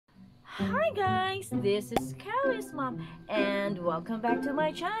Hi guys, this is Kelly's mom and welcome back to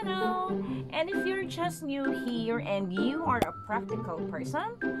my channel. And if you're just new here and you are a practical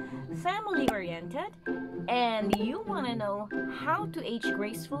person, family oriented, and you want to know how to age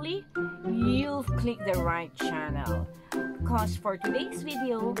gracefully, you've clicked the right channel. Because for today's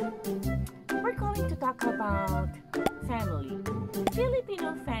video, we're going to talk about family,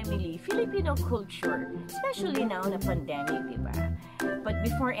 Filipino family, Filipino culture, especially now na pandemic, diba? But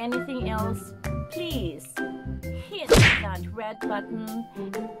before anything else, please hit that red button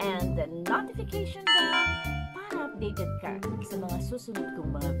and the notification bell para updated ka sa mga susunod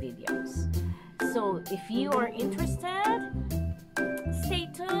kong mga videos. So if you are interested, stay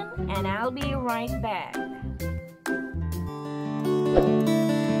tuned and I'll be right back.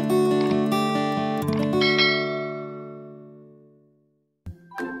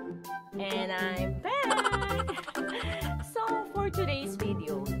 And I'm back! So for today's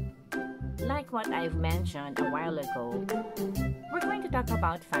video, like what I've mentioned a while ago, we're going to talk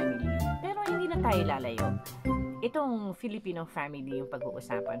about family. Pero hindi na tayo lalayo. Itong Filipino family yung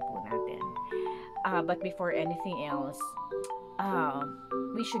pag-uusapan po natin. But before anything else,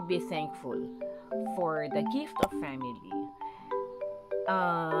 we should be thankful for the gift of family.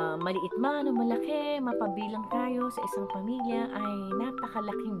 Maliit man o malaki, mapabilang tayo sa isang pamilya ay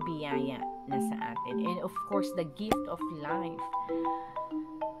napakalaking biyaya na sa atin. And of course, the gift of life.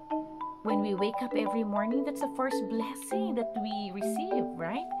 When we wake up every morning, that's the first blessing that we receive,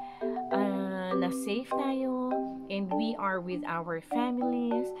 right? Na safe tayo and we are with our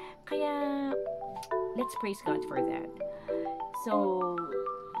families. Kaya, let's praise God for that. So,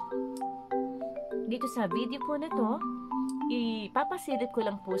 dito sa video po na to, ipapasilip ko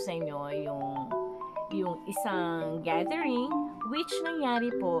lang po sa inyo yung isang gathering which nangyari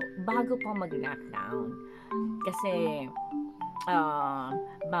po bago po mag-lockdown. Kasi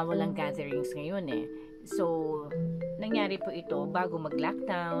bawal ang gatherings ngayon eh. So, nangyari po ito bago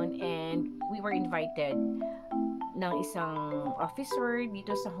mag-lockdown and we were invited ng isang officer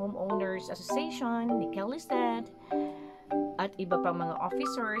dito sa Homeowners Association ni Kelly's dad at iba pang mga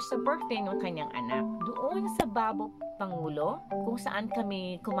officers sa birthday ng kanyang anak. Doon sa Babo Pangulo, kung saan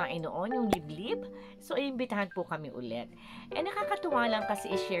kami kumain noon, yung liblib. So, iimbitahan po kami ulit. Eh, nakakatuwa lang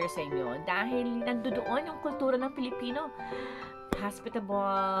kasi i-share sa inyo dahil nandoon yung kultura ng Pilipino.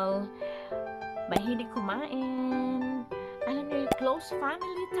 Hospitable, mahilig kumain, alam niyo yung close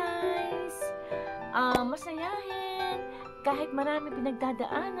family ties, masayahin, kahit marami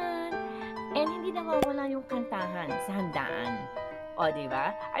pinagdadaanan, and hindi nawawala yung kantahan sa handaan. O,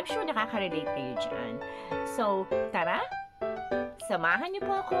 diba? I'm sure nakaka-relate kayo dyan. So, tara, samahan niyo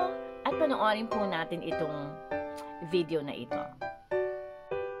po ako at panoorin po natin itong video na ito.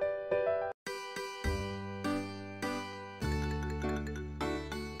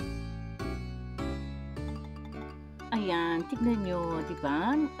 Ayan, tignan nyo,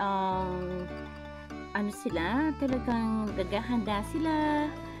 diba? Ano sila? Talagang naghahanda sila.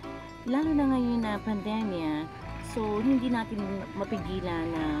 Lalo na ngayon na pandemya. So, hindi natin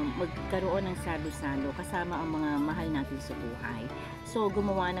mapigilan na magkaroon ng salo-salo kasama ang mga mahal natin sa buhay. So,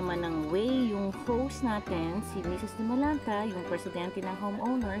 gumawa naman ng way yung host natin, si Mrs. De Malanta, yung presidente ng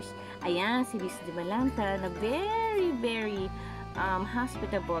homeowners. Ayan, si Mrs. De Malanta na very, very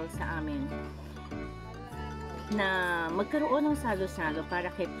hospitable sa amin. Na magkaroon ng salo-salo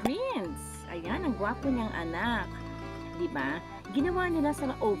para kay Prince. Ayan, ang gwapo niyang anak. Diba? Ginawa nila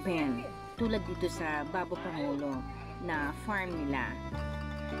sa open. Tulad dito sa Babo Pangulo na farm nila.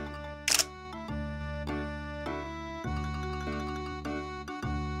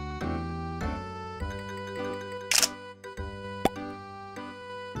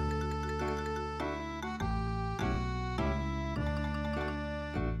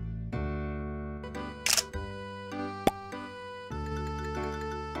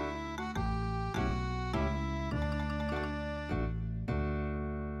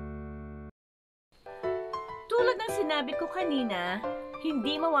 Tulad ng sinabi ko kanina,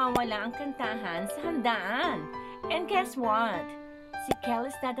 hindi mawawala ang kantahan sa handaan. And guess what? Si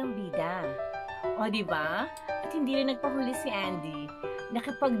Kelly's dad ang bida. O, diba? At hindi rin nagpahuli si Andy.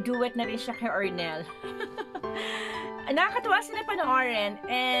 Nakipag-duet na rin siya kay Ornel. Nakakatuwa sila panoorin.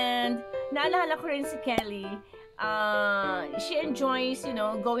 And naalala ko rin si Kelly. She enjoys, you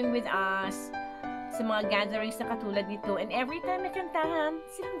know, going with us sa mga gatherings na katulad nito. And every time may kantahan,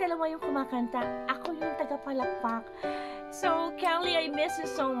 silang dalawa yung kumakanta. Ako yung tagapalakpak. So, Kelly, I miss you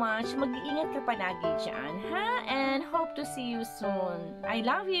so much. Mag-iingat ka palagi dyan, ha? And hope to see you soon. I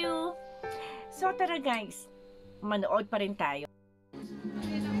love you! So, tara guys. Manood pa rin tayo.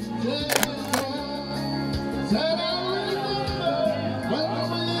 Said I remember when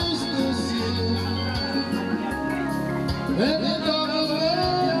we used to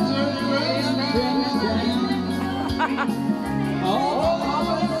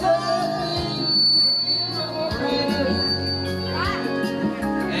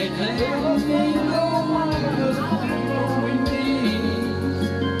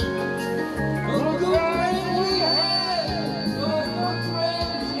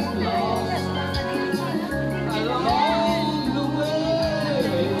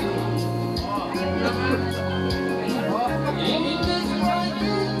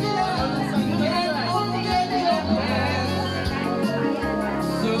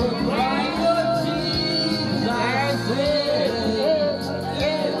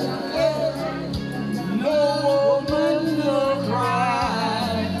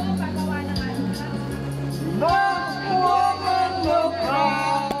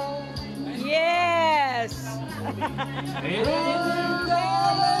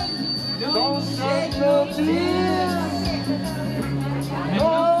Don't shed no tears.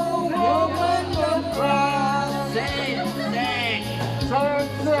 No woman will cry. Say,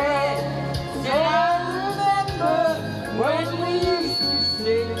 so I remember when we used to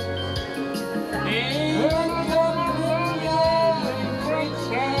sit in the company of great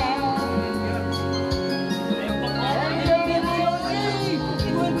child. And the story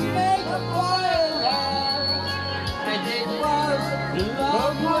would make a fire, and it was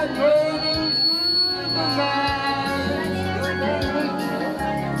love would burning through the night.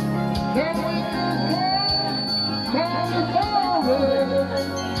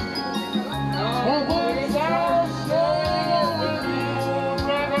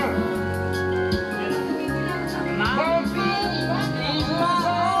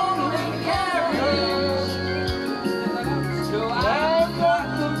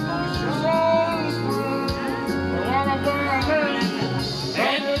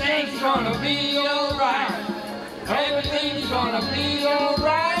 Everything's gonna be alright. Everything's gonna be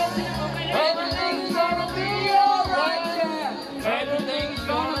alright. Everything's gonna be alright. Everything's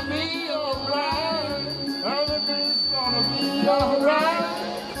gonna be alright. Everything's gonna be alright.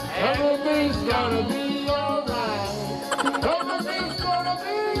 Everything's gonna be alright. Everything's gonna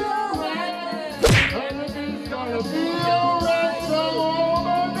be alright. Everything's gonna be alright. So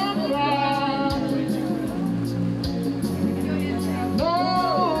woman, don't cry.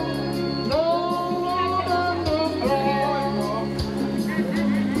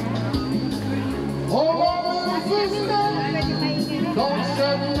 Don't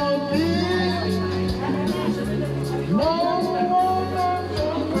shed no tears. No woman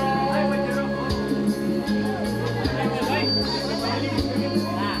will cry.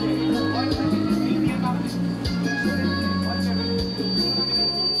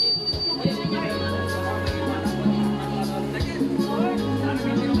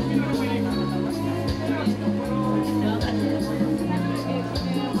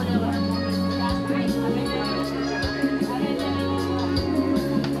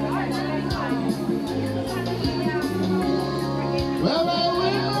 Well, I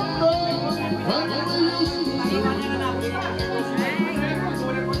remember when we used to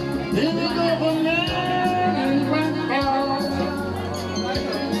in the government and grandpa,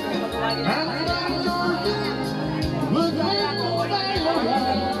 and I told you would make the thing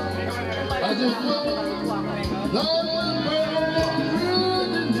alright. I just know love will burn through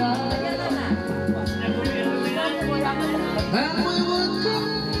the night, and we would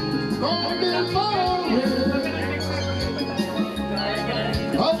gonna be falling.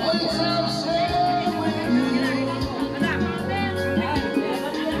 Always I'll share with you.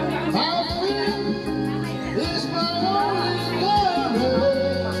 My friend is my only lover,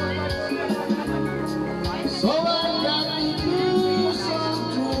 so I got to do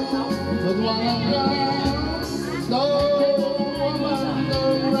something. But when I'm down, no woman no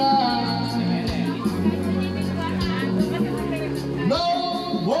cry. No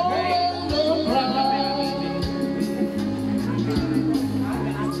woman no cry.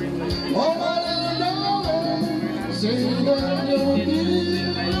 Oh, what a love, say that you'll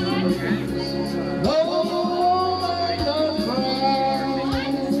give. No woman, no cry.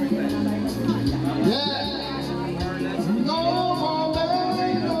 Yeah, no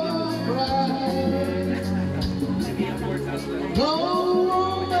woman, no cry. No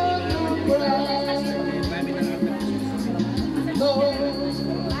woman, no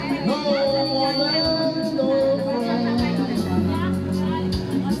cry.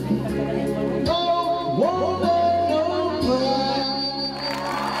 No woman, no cry.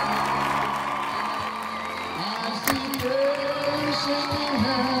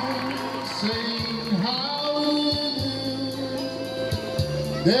 Saying how you do,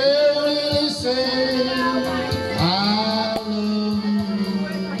 they're really saying I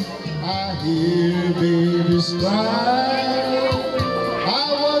cry. I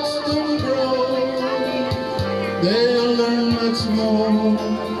watch them grow. They'll learn much more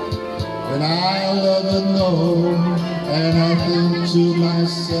than I'll ever know. And I think to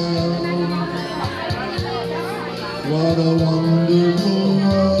myself, what a wonderful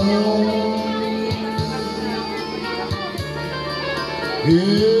world.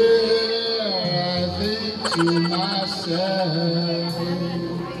 Yeah, I think to myself,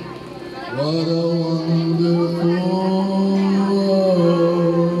 what a wonderful world.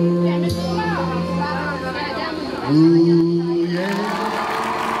 Ooh, yeah.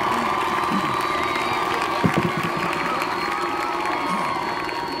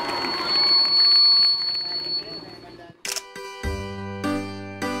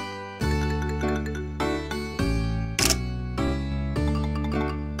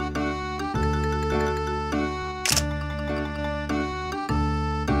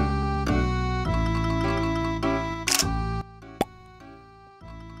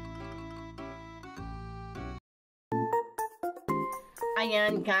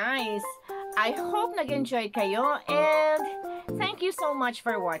 Ayan guys, I hope nag-enjoy kayo and thank you so much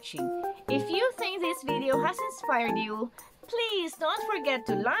for watching. If you think this video has inspired you, please don't forget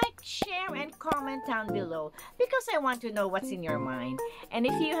to like, share, and comment down below because I want to know what's in your mind. And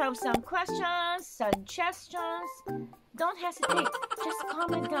if you have some questions, suggestions, don't hesitate. Just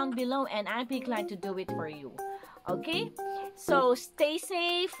comment down below and I'll be glad to do it for you. Okay? So stay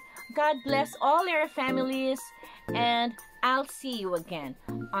safe. God bless all your families and I'll see you again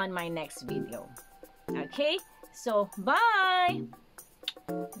on my next video. Okay? So, bye!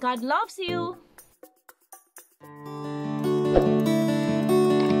 God loves you!